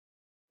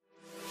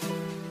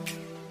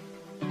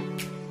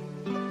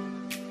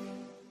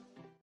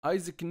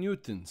Isaac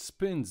Newton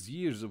spends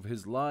years of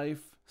his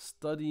life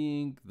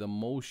studying the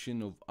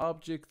motion of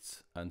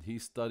objects, and he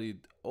studied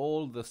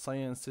all the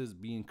sciences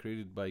being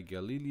created by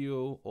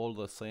Galileo, all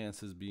the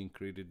sciences being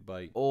created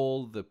by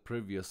all the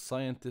previous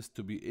scientists,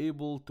 to be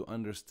able to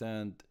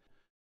understand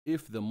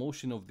if the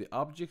motion of the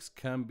objects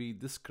can be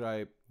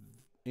described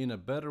in a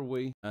better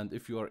way, and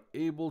if you are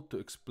able to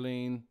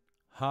explain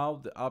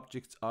how the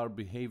objects are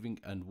behaving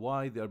and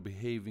why they are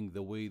behaving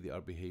the way they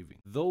are behaving.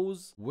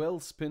 Those well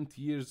spent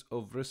years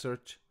of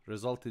research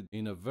resulted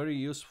in a very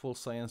useful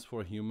science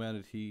for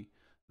humanity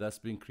that's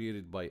been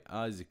created by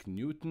Isaac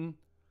Newton.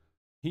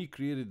 He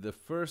created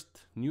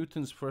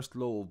Newton's first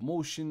law of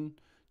motion,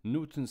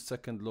 Newton's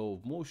second law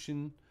of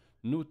motion,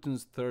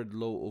 Newton's third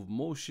law of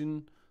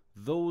motion.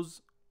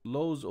 Those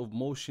laws of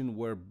motion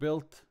were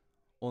built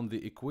on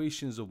the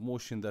equations of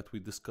motion that we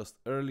discussed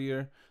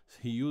earlier.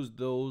 He used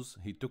those,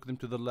 he took them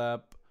to the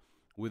lab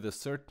with a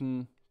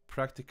certain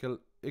practical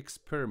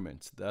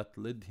experiments that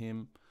led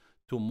him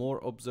to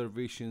more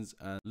observations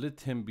and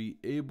let him be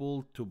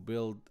able to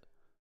build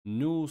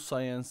new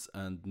science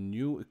and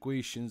new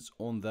equations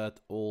on that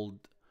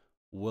old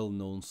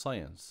well-known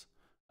science.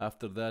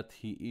 After that,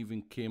 he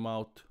even came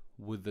out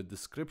with the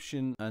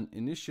description, an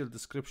initial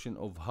description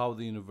of how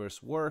the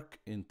universe works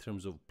in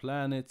terms of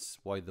planets,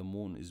 why the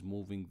moon is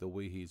moving the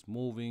way he is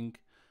moving,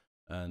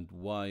 and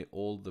why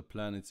all the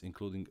planets,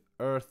 including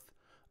Earth,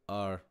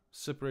 are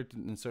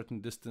separated in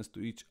certain distance to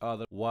each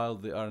other while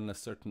they are in a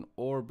certain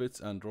orbits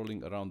and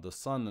rolling around the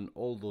sun, and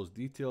all those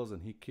details.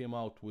 And he came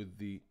out with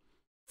the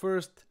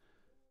first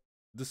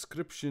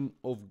description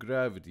of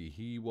gravity.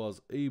 He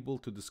was able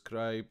to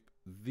describe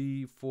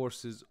the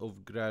forces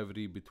of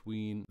gravity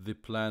between the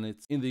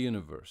planets in the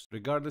universe,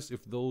 regardless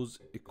if those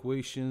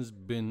equations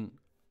been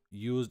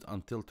used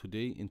until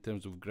today in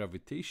terms of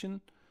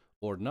gravitation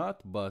or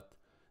not. But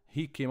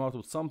he came out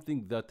with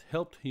something that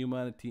helped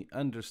humanity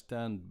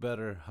understand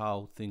better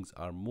how things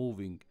are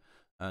moving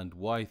and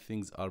why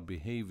things are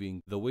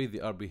behaving the way they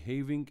are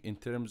behaving in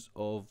terms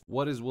of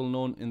what is well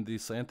known in the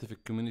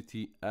scientific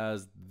community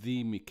as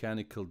the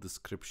mechanical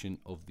description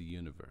of the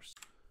universe.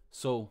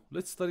 So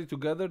let's study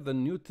together the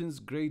Newton's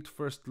great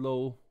first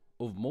law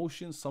of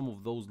motion. Some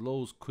of those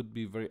laws could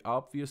be very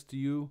obvious to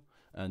you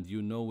and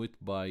you know it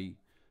by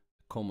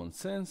common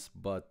sense,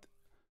 but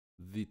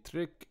the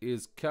trick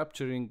is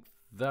capturing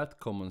that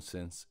common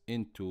sense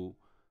into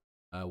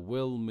a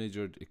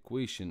well-measured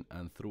equation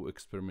and through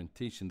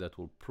experimentation that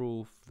will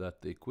prove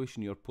that the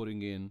equation you're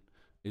putting in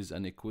is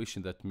an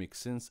equation that makes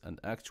sense and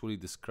actually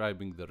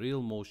describing the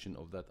real motion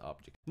of that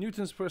object.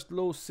 Newton's first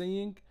law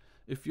saying,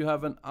 if you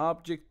have an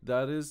object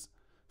that is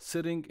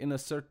sitting in a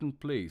certain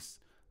place,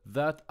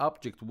 that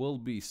object will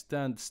be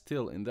stand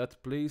still in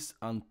that place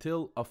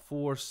until a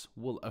force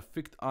will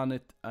affect on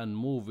it and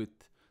move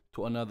it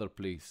to another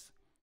place.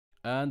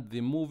 And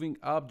the moving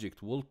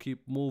object will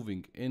keep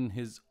moving in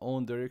his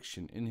own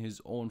direction, in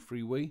his own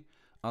free way,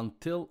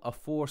 until a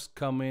force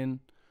come in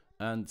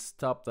and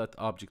stop that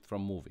object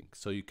from moving.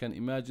 So you can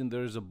imagine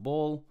there is a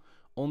ball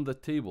on the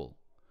table.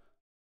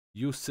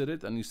 You sit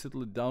it and you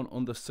settle it down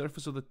on the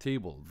surface of the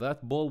table.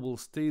 That ball will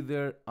stay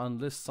there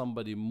unless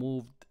somebody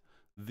moved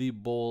the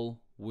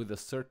ball with a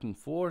certain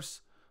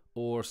force,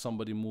 or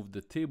somebody moved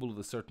the table with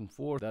a certain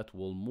force that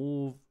will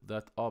move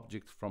that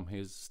object from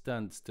his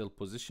standstill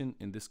position.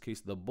 In this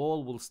case, the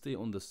ball will stay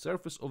on the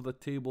surface of the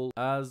table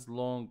as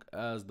long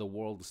as the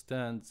world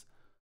stands,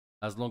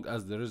 as long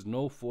as there is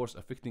no force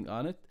affecting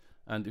on it.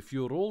 And if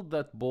you roll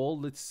that ball,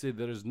 let's say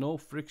there is no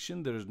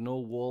friction, there is no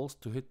walls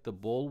to hit the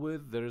ball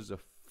with, there is a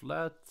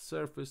flat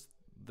surface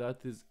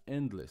that is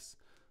endless,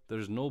 there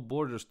is no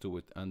borders to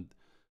it, and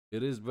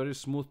it is very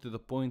smooth to the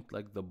point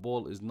like the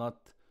ball is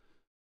not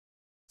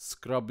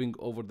scrubbing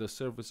over the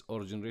surface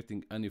or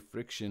generating any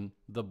friction.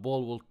 The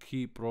ball will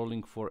keep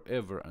rolling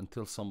forever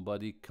until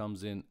somebody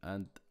comes in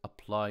and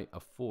apply a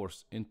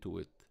force into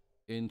it.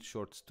 In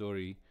short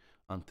story,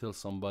 until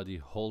somebody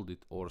hold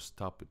it or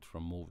stop it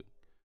from moving.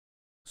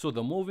 So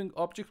the moving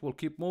object will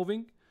keep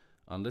moving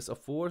unless a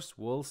force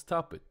will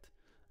stop it.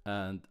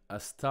 And a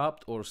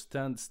stopped or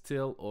stand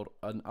still or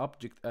an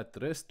object at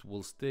rest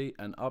will stay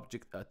an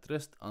object at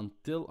rest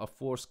until a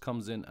force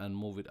comes in and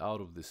move it out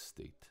of this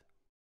state.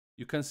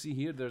 You can see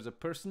here there's a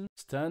person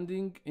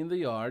standing in the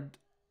yard.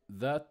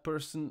 That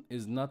person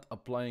is not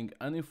applying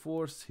any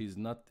force, he's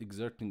not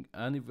exerting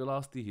any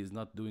velocity, he's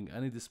not doing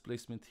any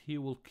displacement. He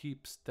will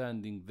keep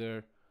standing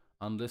there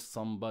unless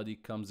somebody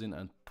comes in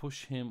and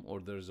push him, or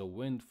there's a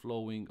wind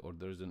flowing, or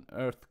there's an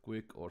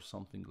earthquake or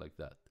something like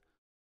that.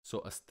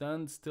 So a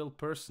standstill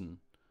person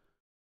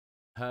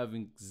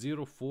having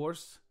zero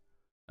force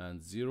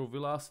and zero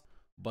velocity.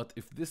 But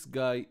if this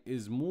guy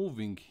is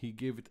moving, he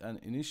gave it an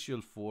initial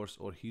force,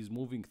 or he's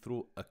moving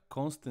through a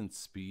constant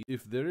speed.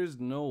 If there is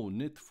no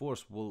net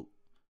force will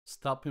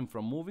stop him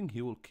from moving,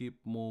 he will keep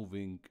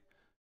moving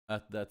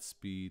at that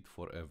speed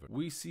forever.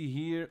 We see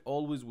here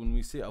always when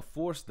we say a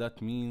force,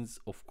 that means,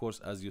 of course,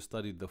 as you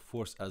studied the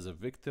force as a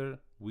vector,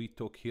 we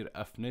took here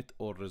F net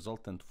or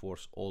resultant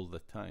force all the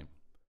time.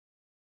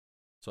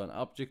 So an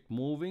object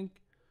moving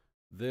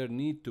there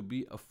need to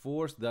be a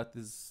force that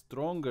is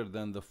stronger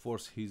than the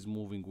force he's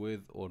moving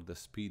with or the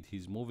speed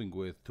he's moving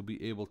with to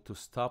be able to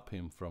stop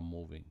him from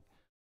moving.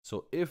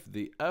 So if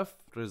the F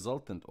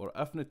resultant or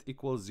F net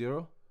equals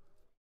 0,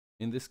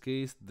 in this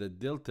case the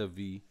delta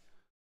V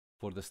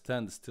for the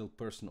standstill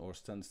person or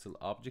standstill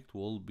object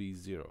will be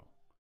 0.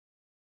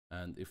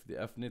 And if the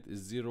F net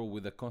is 0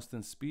 with a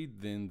constant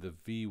speed, then the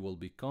V will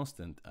be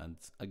constant, and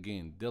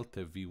again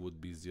delta V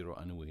would be 0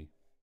 anyway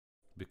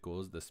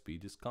because the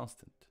speed is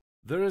constant.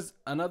 There is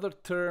another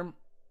term,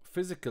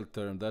 physical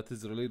term, that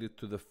is related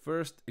to the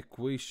first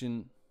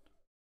equation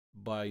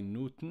by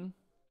Newton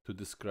to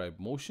describe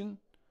motion,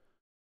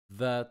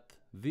 that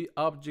the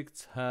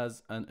object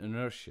has an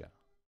inertia.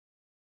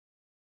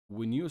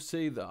 When you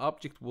say the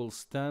object will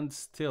stand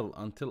still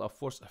until a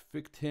force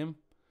affects him,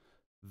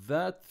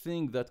 that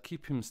thing that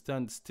keep him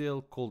stand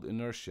still called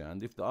inertia.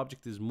 And if the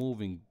object is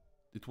moving,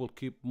 it will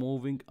keep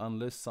moving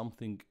unless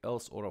something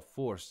else or a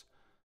force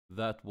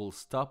that will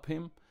stop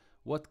him.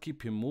 What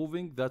keep him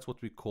moving? That's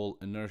what we call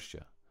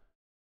inertia.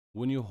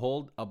 When you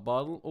hold a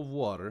bottle of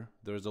water,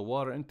 there's a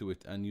water into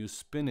it, and you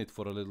spin it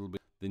for a little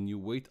bit, then you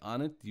wait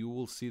on it, you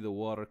will see the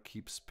water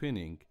keep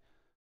spinning.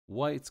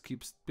 Why it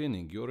keeps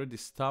spinning? You already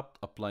stopped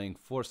applying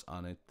force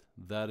on it.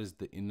 That is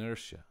the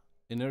inertia.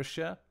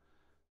 Inertia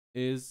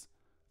is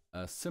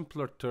a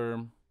simpler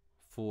term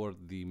for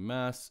the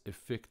mass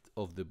effect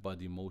of the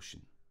body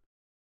motion.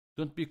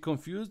 Don't be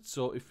confused.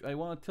 So if I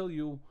want to tell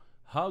you,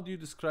 how do you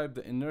describe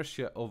the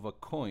inertia of a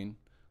coin,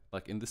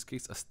 like in this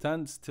case a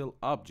standstill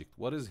object?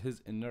 What is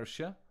his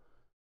inertia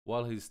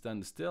while he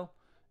stands still?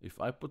 If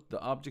I put the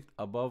object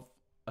above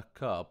a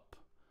cup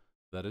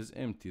that is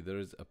empty, there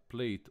is a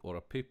plate or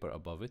a paper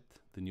above it,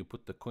 then you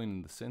put the coin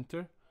in the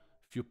center.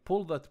 If you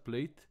pull that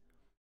plate,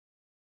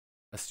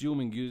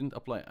 assuming you didn't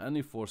apply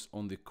any force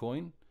on the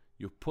coin,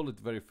 you pull it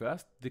very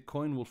fast, the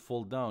coin will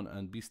fall down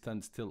and be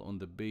stand still on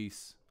the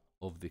base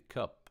of the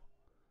cup.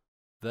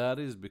 That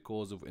is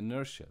because of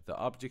inertia. The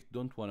object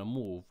don't want to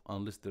move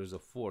unless there's a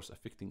force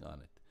affecting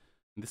on it.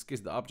 In this case,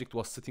 the object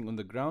was sitting on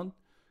the ground.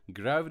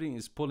 Gravity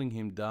is pulling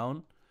him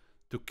down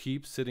to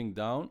keep sitting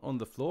down on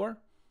the floor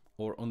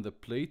or on the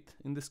plate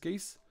in this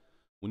case.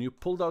 When you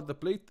pulled out the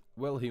plate,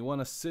 well, he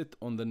want to sit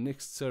on the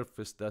next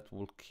surface that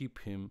will keep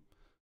him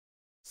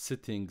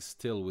sitting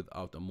still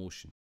without a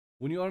motion.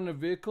 When you are in a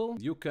vehicle,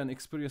 you can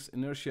experience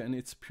inertia in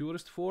its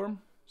purest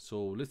form.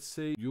 So let's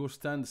say you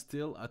stand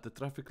still at the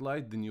traffic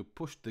light, then you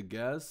push the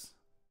gas,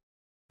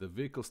 the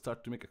vehicle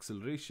start to make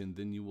acceleration,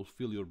 then you will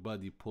feel your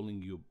body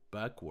pulling you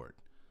backward.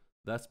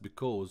 That's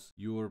because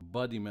your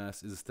body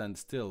mass is stand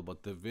still,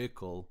 but the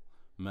vehicle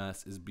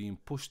mass is being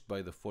pushed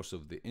by the force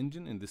of the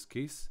engine. In this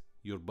case,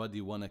 your body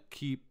wanna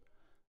keep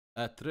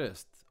at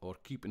rest or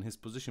keep in his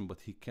position,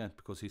 but he can't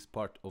because he's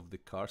part of the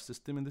car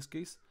system in this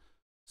case.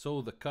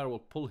 So the car will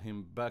pull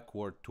him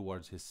backward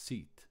towards his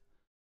seat.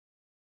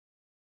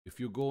 If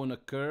you go on a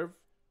curve,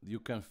 you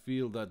can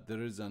feel that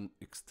there is an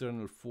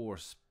external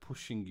force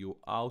pushing you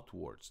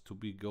outwards to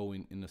be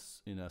going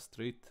in a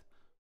straight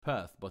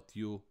path, but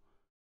you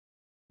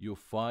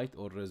fight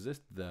or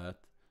resist that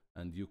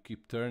and you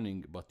keep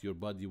turning, but your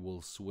body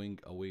will swing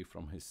away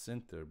from his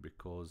center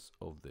because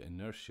of the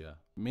inertia,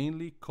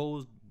 mainly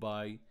caused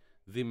by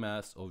the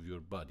mass of your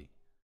body.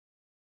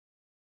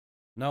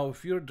 Now,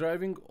 if you're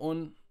driving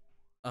on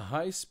a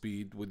high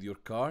speed with your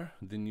car,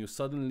 then you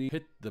suddenly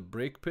hit the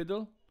brake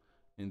pedal.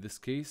 In this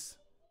case,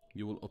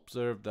 you will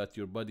observe that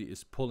your body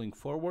is pulling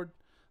forward.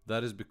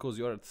 That is because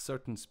you are at a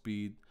certain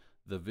speed.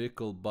 The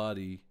vehicle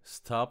body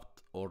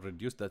stopped or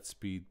reduced that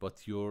speed,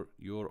 but your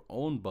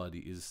own body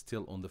is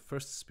still on the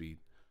first speed.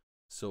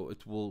 So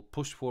it will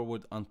push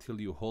forward until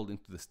you hold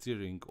into the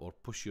steering or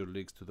push your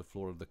legs to the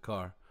floor of the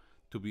car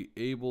to be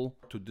able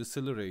to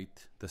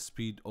decelerate the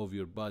speed of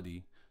your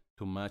body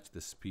to match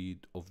the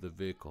speed of the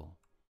vehicle.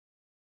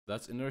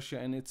 That's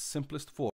inertia in its simplest form.